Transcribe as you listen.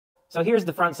So here's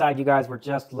the front side you guys were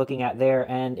just looking at there,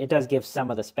 and it does give some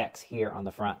of the specs here on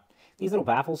the front. These little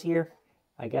baffles here,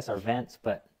 I guess are vents,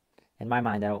 but in my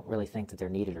mind, I don't really think that they're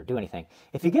needed or do anything.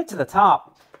 If you get to the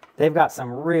top, they've got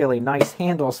some really nice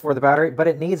handles for the battery, but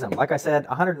it needs them. Like I said,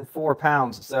 104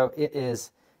 pounds, so it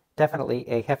is definitely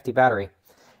a hefty battery.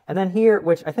 And then here,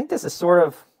 which I think this is sort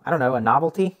of, I don't know, a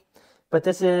novelty, but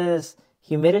this is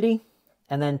humidity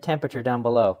and then temperature down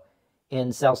below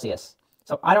in Celsius.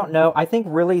 So I don't know. I think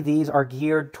really these are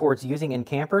geared towards using in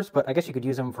campers, but I guess you could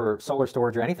use them for solar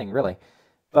storage or anything really.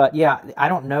 But yeah, I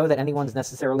don't know that anyone's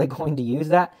necessarily going to use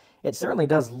that. It certainly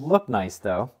does look nice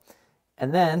though.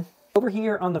 And then over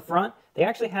here on the front, they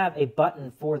actually have a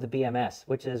button for the BMS,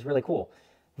 which is really cool.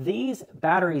 These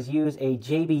batteries use a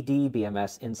JBD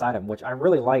BMS inside them, which I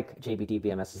really like JBD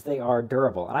BMSs. They are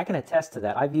durable, and I can attest to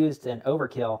that. I've used an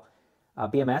Overkill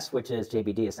BMS, which is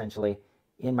JBD essentially,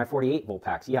 in my 48 volt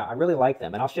packs. Yeah, I really like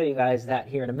them, and I'll show you guys that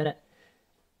here in a minute.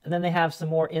 And then they have some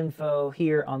more info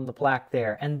here on the plaque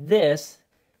there. And this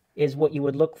is what you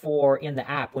would look for in the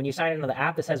app. When you sign into the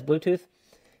app that says Bluetooth,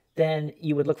 then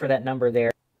you would look for that number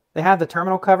there. They have the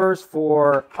terminal covers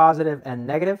for positive and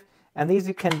negative, and these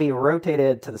can be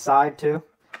rotated to the side too.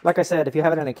 Like I said, if you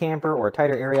have it in a camper or a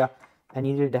tighter area and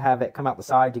you need to have it come out the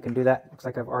side, you can do that. Looks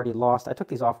like I've already lost, I took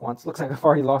these off once. Looks like I've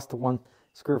already lost the one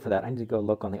screw for that. I need to go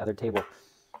look on the other table.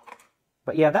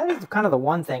 But yeah, that is kind of the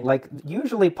one thing. Like,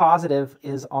 usually positive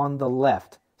is on the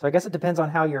left. So I guess it depends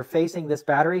on how you're facing this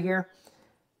battery here.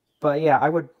 But yeah, I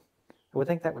would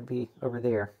think that would be over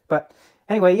there. But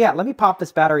anyway, yeah, let me pop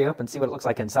this battery open and see what it looks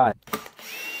like inside.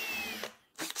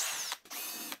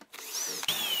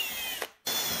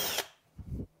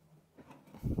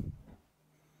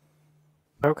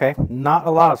 Okay, not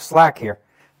a lot of slack here.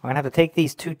 I'm going to have to take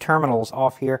these two terminals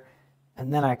off here,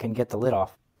 and then I can get the lid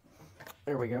off.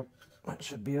 There we go. That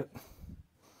should be it.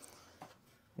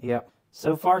 Yep.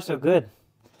 So far, so good.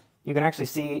 You can actually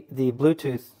see the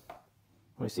Bluetooth.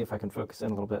 Let me see if I can focus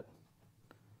in a little bit.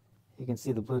 You can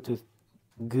see the Bluetooth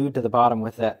glued to the bottom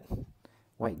with that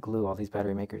white glue all these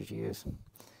battery makers use.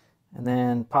 And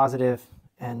then positive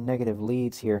and negative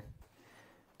leads here.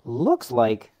 Looks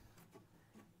like,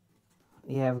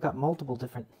 yeah, we've got multiple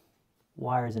different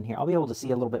wires in here. I'll be able to see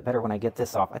a little bit better when I get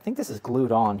this off. I think this is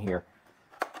glued on here.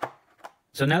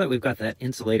 So now that we've got that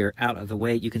insulator out of the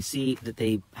way, you can see that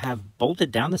they have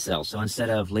bolted down the cells. So instead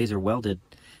of laser welded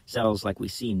cells like we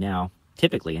see now,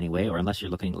 typically anyway, or unless you're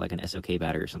looking at like an SOK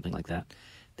battery or something like that,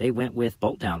 they went with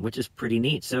bolt down, which is pretty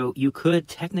neat. So you could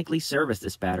technically service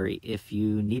this battery if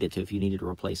you needed to, if you needed to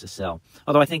replace a cell.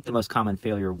 Although I think the most common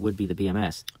failure would be the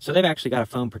BMS. So they've actually got a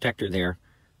foam protector there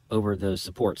over those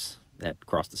supports that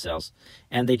cross the cells,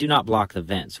 and they do not block the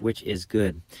vents, which is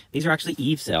good. These are actually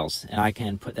Eve cells, and I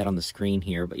can put that on the screen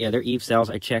here, but yeah, they're Eve cells.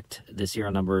 I checked the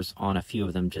serial numbers on a few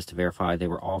of them just to verify they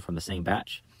were all from the same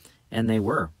batch, and they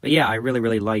were. But yeah, I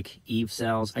really like Eve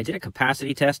cells. I did a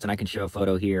capacity test, and I can show a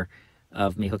photo here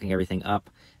of me hooking everything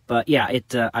up. But yeah,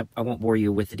 I won't bore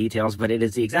you with the details, but it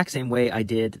is the exact same way I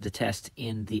did the test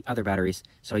in the other batteries.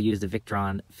 So I used the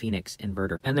Victron Phoenix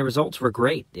inverter, and the results were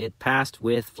great. It passed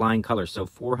with flying colors, so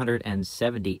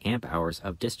 470 amp hours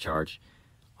of discharge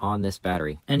on this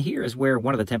battery. And here is where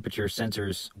one of the temperature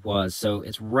sensors was. So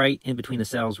it's right in between the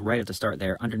cells, right at the start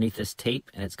there, underneath this tape,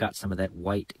 and it's got some of that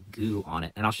white goo on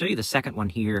it. And I'll show you the second one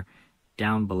here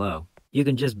down below. You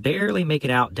can just barely make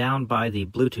it out down by the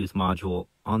Bluetooth module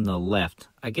on the left.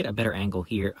 I get a better angle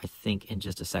here, I think, in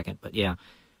just a second. But yeah,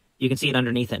 you can see it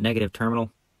underneath that negative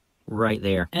terminal right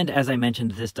there. And as I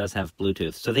mentioned, this does have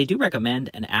Bluetooth. So they do recommend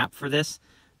an app for this,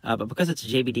 but because it's a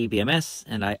JBD BMS,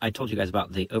 and I told you guys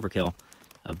about the Overkill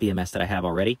BMS that I have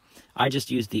already, I just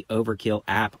used the Overkill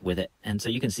app with it. And so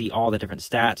you can see all the different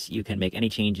stats. You can make any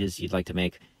changes you'd like to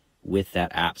make with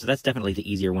that app. So that's definitely the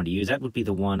easier one to use. That would be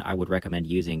the one I would recommend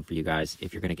using for you guys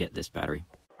if you're going to get this battery.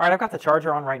 All right, I've got the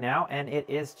charger on right now, and it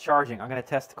is charging. I'm going to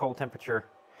test the cold temperature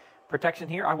protection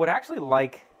here. I would actually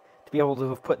like to be able to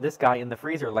have put this guy in the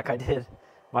freezer like I did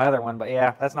my other one, but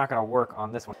yeah, that's not going to work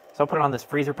on this one. So I'll put it on this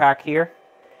freezer pack here,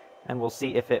 and we'll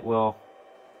see if it will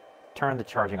turn the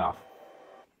charging off.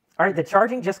 All right, the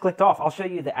charging just clicked off. I'll show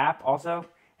you the app also,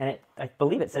 and I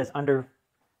believe it says under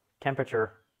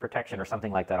temperature protection or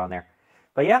something like that on there.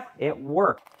 But yeah, it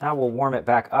worked. Now we'll warm it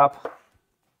back up,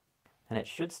 and it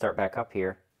should start back up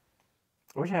here.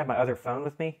 I wish I had my other phone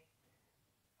with me.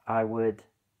 I would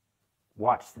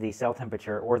watch the cell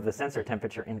temperature or the sensor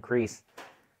temperature increase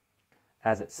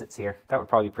as it sits here. That would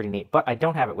probably be pretty neat, but I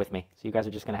don't have it with me, so you guys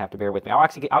are just going to have to bear with me.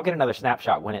 I'll get another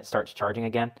snapshot when it starts charging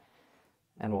again,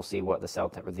 and we'll see what the cell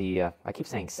temperature, I keep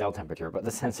saying cell temperature, but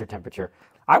the sensor temperature.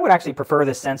 I would actually prefer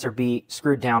this sensor be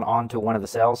screwed down onto one of the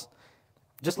cells,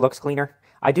 Just looks cleaner.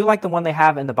 I do like the one they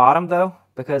have in the bottom though,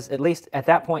 because at least at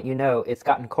that point you know it's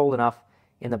gotten cold enough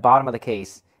in the bottom of the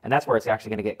case, and that's where it's actually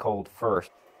going to get cold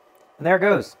first. And there it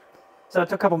goes. So it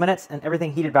took a couple minutes and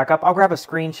everything heated back up. I'll grab a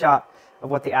screenshot of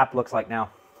what the app looks like now.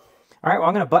 All right, well,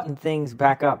 I'm going to button things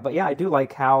back up. But yeah, I do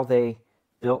like how they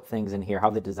built things in here, how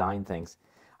they designed things.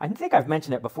 I think I've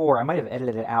mentioned it before. I might have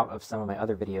edited it out of some of my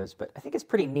other videos, but I think it's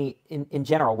pretty neat in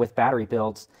general with battery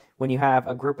builds. When you have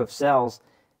a group of cells,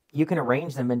 you can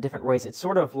arrange them in different ways. It's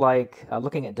sort of like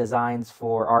looking at designs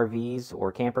for RVs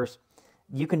or campers.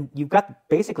 You've got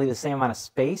basically the same amount of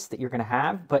space that you're going to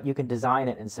have, but you can design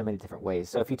it in so many different ways.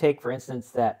 So if you take, for instance,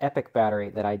 that Epic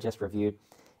battery that I just reviewed,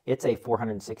 it's a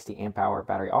 460 amp hour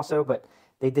battery also, but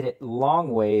they did it long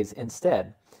ways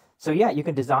instead. So yeah, you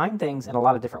can design things in a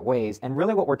lot of different ways. And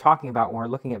really what we're talking about when we're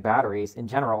looking at batteries in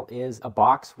general is a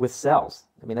box with cells.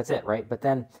 I mean, that's it, right? But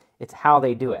then it's how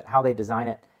they do it, how they design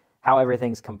it, how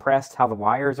everything's compressed, how the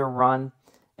wires are run,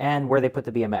 and where they put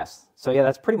the BMS. So yeah,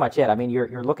 that's pretty much it. I mean,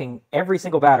 you're looking, every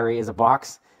single battery is a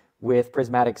box with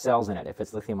prismatic cells in it if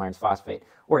it's lithium iron phosphate,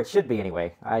 or it should be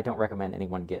anyway. I don't recommend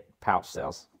anyone get pouch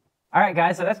cells. All right,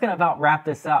 guys, so that's going to about wrap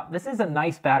this up. This is a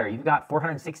nice battery. You've got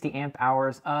 460 amp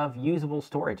hours of usable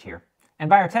storage here. And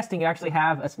by our testing, you actually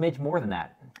have a smidge more than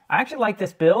that. I actually like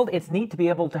this build. It's neat to be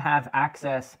able to have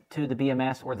access to the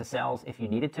BMS or the cells if you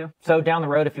needed to. So down the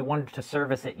road, if you wanted to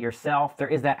service it yourself, there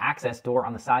is that access door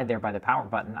on the side there by the power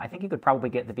button. I think you could probably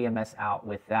get the BMS out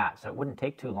with that, so it wouldn't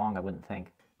take too long, I wouldn't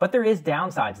think. But there is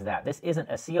downsides to that. This isn't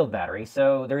a sealed battery,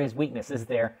 so there is weaknesses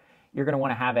there. You're going to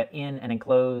want to have it in an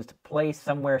enclosed place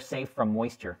somewhere safe from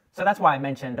moisture. So that's why I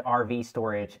mentioned RV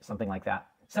storage, something like that.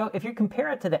 So if you compare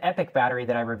it to the Epic battery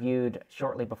that I reviewed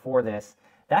shortly before this,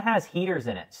 that has heaters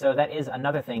in it. So that is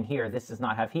another thing here. This does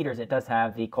not have heaters. It does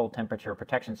have the cold temperature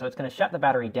protection. So it's going to shut the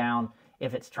battery down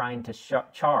if it's trying to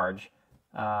charge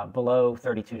below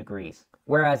 32 degrees.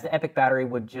 Whereas the Epic battery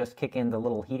would just kick in the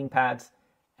little heating pads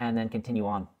and then continue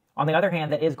on. On the other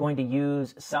hand, that is going to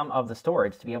use some of the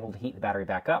storage to be able to heat the battery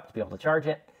back up, to be able to charge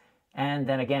it. And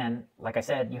then again, like I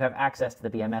said, you have access to the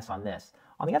BMS on this.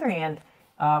 On the other hand,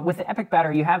 with the Epic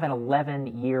battery, you have an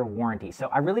 11-year warranty. So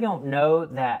I really don't know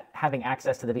that having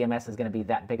access to the BMS is going to be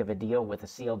that big of a deal with a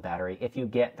sealed battery if you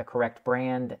get the correct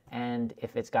brand and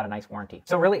if it's got a nice warranty.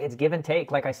 So really, it's give and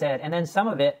take, like I said. And then some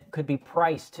of it could be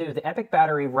priced too. The Epic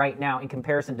battery right now, in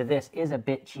comparison to this, is a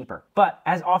bit cheaper. But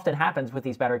as often happens with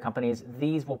these battery companies,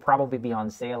 these will probably be on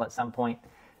sale at some point.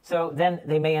 So then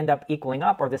they may end up equaling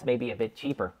up, or this may be a bit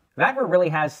cheaper. Vatrer really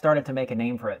has started to make a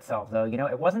name for itself, though. You know,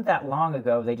 it wasn't that long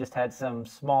ago they just had some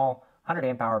small 100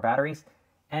 amp hour batteries,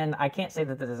 and I can't say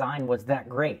that the design was that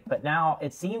great. But now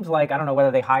it seems like, I don't know whether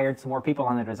they hired some more people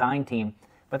on the design team,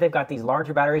 but they've got these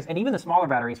larger batteries, and even the smaller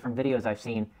batteries from videos I've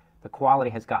seen, the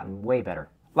quality has gotten way better.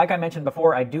 Like I mentioned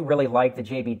before, I do really like the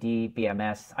JBD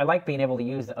BMS. I like being able to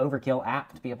use the Overkill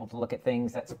app to be able to look at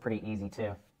things. That's pretty easy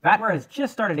too. Vatrer has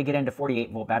just started to get into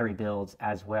 48 volt battery builds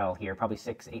as well here, probably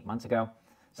 6-8 months ago.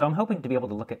 So I'm hoping to be able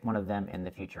to look at one of them in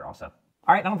the future also.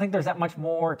 All right, I don't think there's that much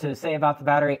more to say about the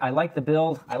battery. I like the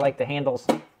build, I like the handles,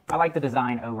 I like the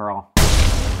design overall.